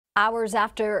Hours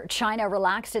after China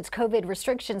relaxed its COVID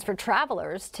restrictions for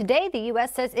travelers, today the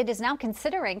U.S. says it is now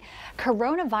considering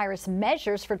coronavirus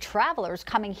measures for travelers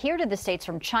coming here to the States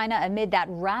from China amid that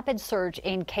rapid surge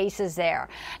in cases there.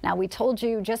 Now, we told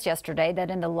you just yesterday that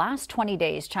in the last 20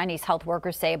 days, Chinese health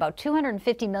workers say about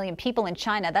 250 million people in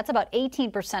China, that's about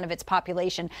 18% of its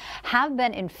population, have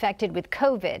been infected with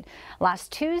COVID.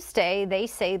 Last Tuesday, they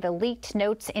say the leaked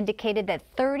notes indicated that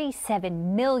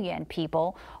 37 million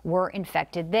people were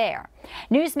infected there.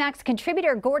 Newsmax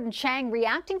contributor Gordon Chang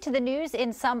reacting to the news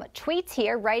in some tweets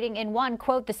here, writing in one,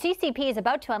 quote, "The CCP is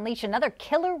about to unleash another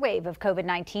killer wave of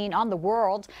COVID-19 on the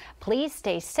world. Please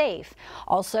stay safe."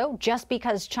 Also, just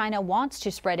because China wants to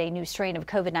spread a new strain of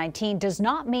COVID-19 does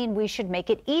not mean we should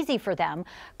make it easy for them.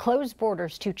 Close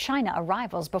borders to China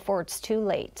arrivals before it's too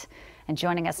late. And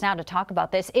joining us now to talk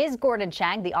about this is Gordon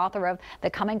Chang, the author of The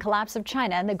Coming Collapse of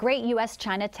China and the Great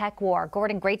U.S.-China Tech War.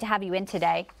 Gordon, great to have you in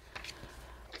today.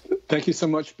 Thank you so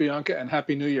much, Bianca, and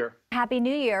Happy New Year. Happy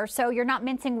New Year. So you're not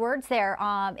mincing words there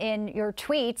in your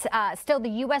tweets. Still, the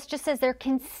U.S. just says they're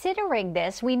considering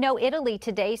this. We know Italy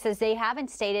today says they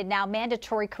haven't stated now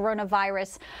mandatory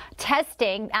coronavirus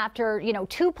testing after,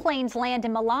 2 planes land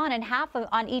in Milan and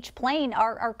on each plane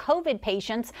are COVID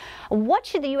patients. What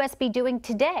should the U.S. be doing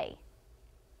today?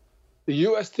 The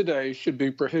U.S. today should be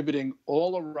prohibiting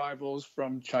all arrivals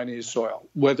from Chinese soil,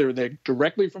 whether they're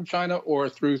directly from China or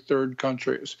through third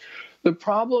countries. The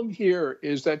problem here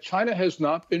is that China has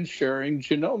not been sharing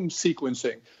genome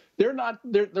sequencing.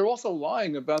 They're also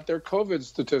lying about their COVID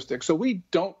statistics. So we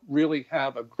don't really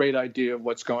have a great idea of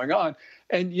what's going on.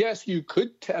 And yes, you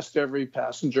could test every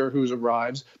passenger who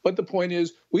arrives, but the point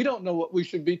is we don't know what we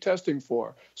should be testing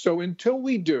for. So until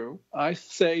we do, I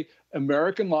say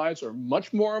American lives are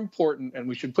much more important and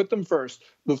we should put them first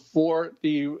before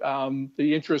the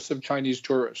interests of Chinese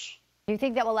tourists. Do you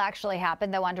think that will actually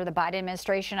happen, though, under the Biden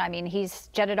administration? I mean, he's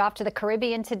jetted off to the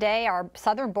Caribbean today. Our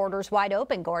southern border's wide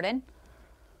open, Gordon.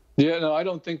 Yeah, no, I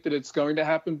don't think that it's going to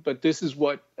happen, but this is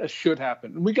what should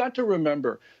happen. We got to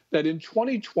remember that in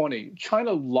 2020,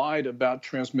 China lied about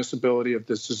transmissibility of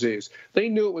this disease. They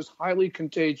knew it was highly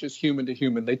contagious human to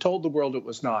human. They told the world it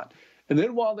was not. And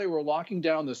then while they were locking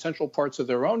down the central parts of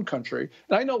their own country,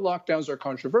 and I know lockdowns are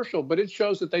controversial, but it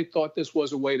shows that they thought this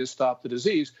was a way to stop the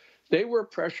disease. They were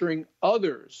pressuring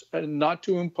others not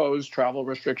to impose travel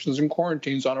restrictions and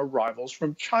quarantines on arrivals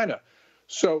from China.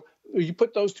 So you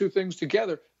put those two things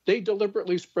together, they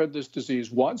deliberately spread this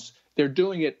disease once. They're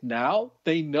doing it now.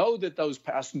 They know that those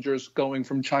passengers going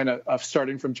from China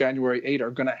starting from January 8 are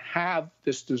going to have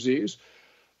this disease.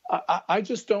 I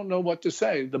just don't know what to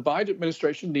say. The Biden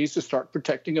administration needs to start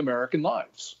protecting American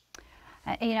lives.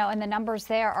 And the numbers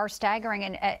there are staggering,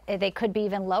 and they could be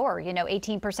even lower,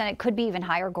 18%. It could be even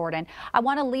higher, Gordon. I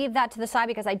want to leave that to the side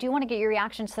because I do want to get your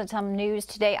reactions to some news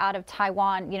today out of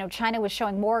Taiwan. China was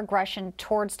showing more aggression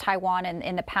towards Taiwan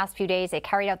in the past few days. They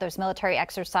carried out those military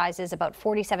exercises, about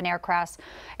 47 aircrafts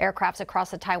across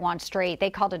the Taiwan Strait.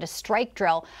 They called it a strike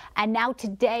drill. And now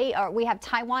today we have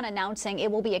Taiwan announcing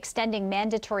it will be extending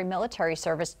mandatory military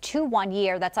service to 1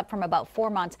 year. That's up from about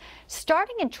 4 months,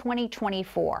 starting in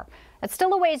 2024. It's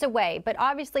still a ways away, but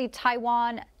obviously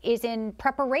Taiwan is in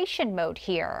preparation mode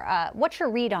here. What's your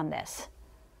read on this?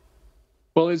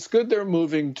 Well, it's good they're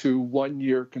moving to 1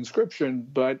 year conscription,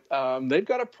 but they've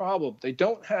got a problem. They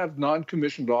don't have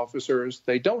non-commissioned officers.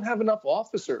 They don't have enough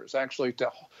officers, actually,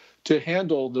 to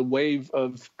handle the wave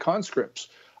of conscripts.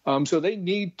 So they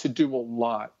need to do a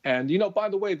lot. And, by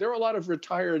the way, there are a lot of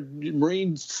retired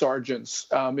Marine sergeants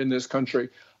in this country.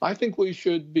 I think we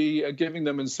should be giving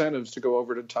them incentives to go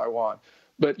over to Taiwan.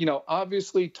 But,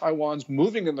 obviously, Taiwan's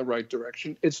moving in the right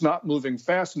direction. It's not moving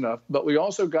fast enough. But we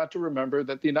also got to remember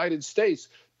that the United States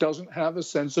doesn't have a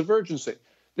sense of urgency.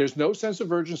 There's no sense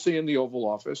of urgency in the Oval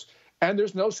Office. And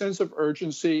there's no sense of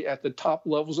urgency at the top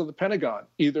levels of the Pentagon,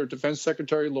 either Defense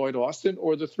Secretary Lloyd Austin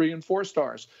or the 3 and 4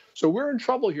 stars. So we're in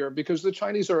trouble here because the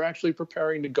Chinese are actually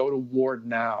preparing to go to war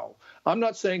now. I'm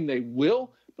not saying they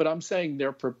will, but I'm saying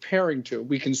they're preparing to.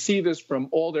 We can see this from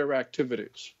all their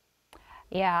activities.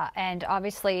 Yeah, and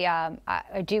obviously I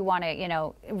do want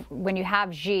to, when you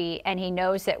have Xi and he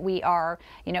knows that we are,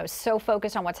 so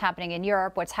focused on what's happening in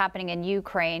Europe, what's happening in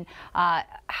Ukraine,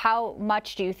 how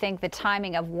much do you think the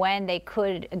timing of when they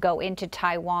could go into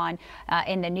Taiwan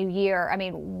in the new year? I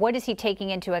mean, what is he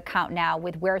taking into account now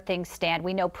with where things stand?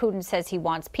 We know Putin says he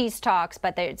wants peace talks,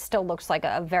 but it still looks like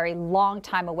a very long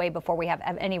time away before we have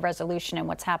any resolution in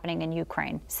what's happening in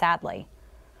Ukraine, sadly.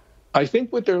 I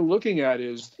think what they're looking at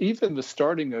is even the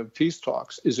starting of peace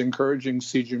talks is encouraging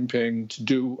Xi Jinping to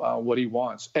do what he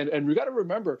wants. And we got to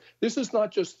remember, this is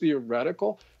not just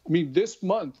theoretical. I mean, this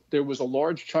month, there was a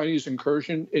large Chinese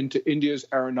incursion into India's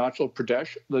Arunachal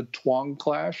Pradesh, the Twang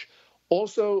clash.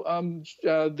 Also,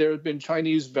 there have been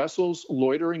Chinese vessels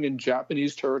loitering in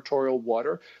Japanese territorial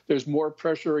water. There's more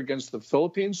pressure against the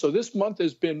Philippines. So this month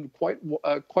has been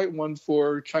quite one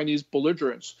for Chinese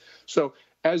belligerents. So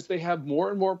as they have more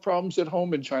and more problems at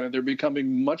home in China, they're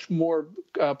becoming much more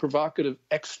provocative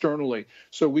externally.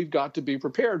 So we've got to be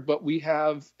prepared. But we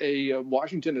have a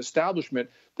Washington establishment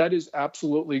that is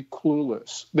absolutely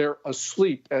clueless. They're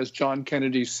asleep, as John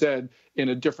Kennedy said in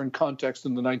a different context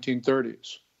in the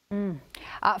 1930s.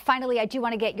 Finally, I do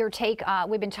want to get your take.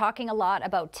 We've been talking a lot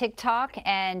about TikTok,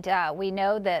 and we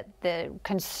know that the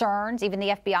concerns, even the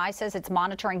FBI says it's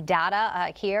monitoring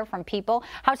data here from people.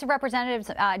 House of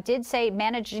Representatives did say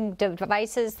managing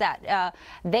devices that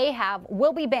they have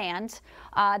will be banned.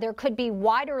 There could be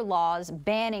wider laws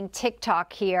banning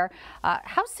TikTok here.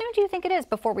 How soon do you think it is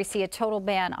before we see a total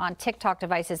ban on TikTok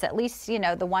devices, at least, you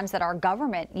know, the ones that our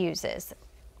government uses?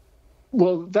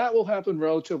 Well, that will happen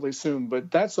relatively soon, but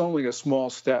that's only a small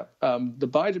step. The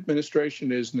Biden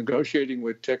administration is negotiating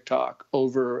with TikTok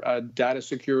over data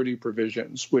security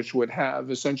provisions, which would have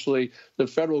essentially the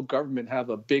federal government have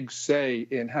a big say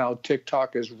in how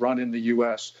TikTok is run in the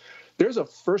U.S. There's a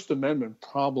First Amendment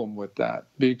problem with that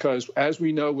because, as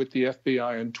we know with the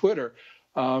FBI and Twitter,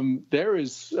 there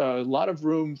is a lot of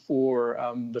room for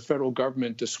the federal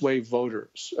government to sway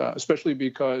voters, especially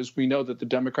because we know that the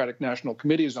Democratic National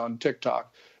Committee is on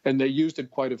TikTok, and they used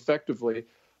it quite effectively.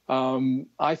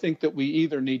 I think that we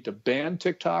either need to ban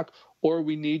TikTok or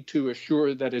we need to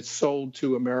assure that it's sold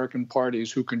to American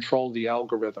parties who control the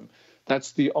algorithm.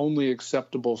 That's the only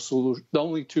acceptable solution, the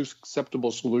only two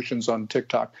acceptable solutions on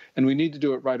TikTok. And we need to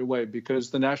do it right away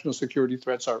because the national security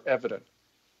threats are evident.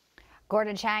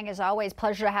 Gordon Chang, as always,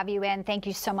 pleasure to have you in. Thank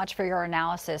you so much for your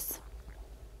analysis.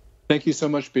 Thank you so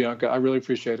much, Bianca. I really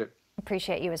appreciate it.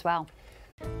 Appreciate you as well.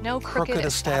 No crooked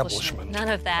establishment. None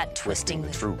of that twisting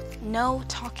the truth. No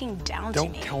talking down to me.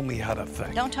 Don't tell me how to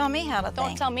think. Don't tell me how to think.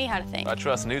 Don't tell me how to think. I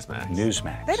trust Newsmax.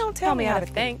 Newsmax. They don't tell me how to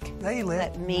think. They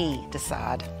let me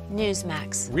decide.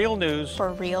 Newsmax. real news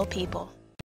For real people.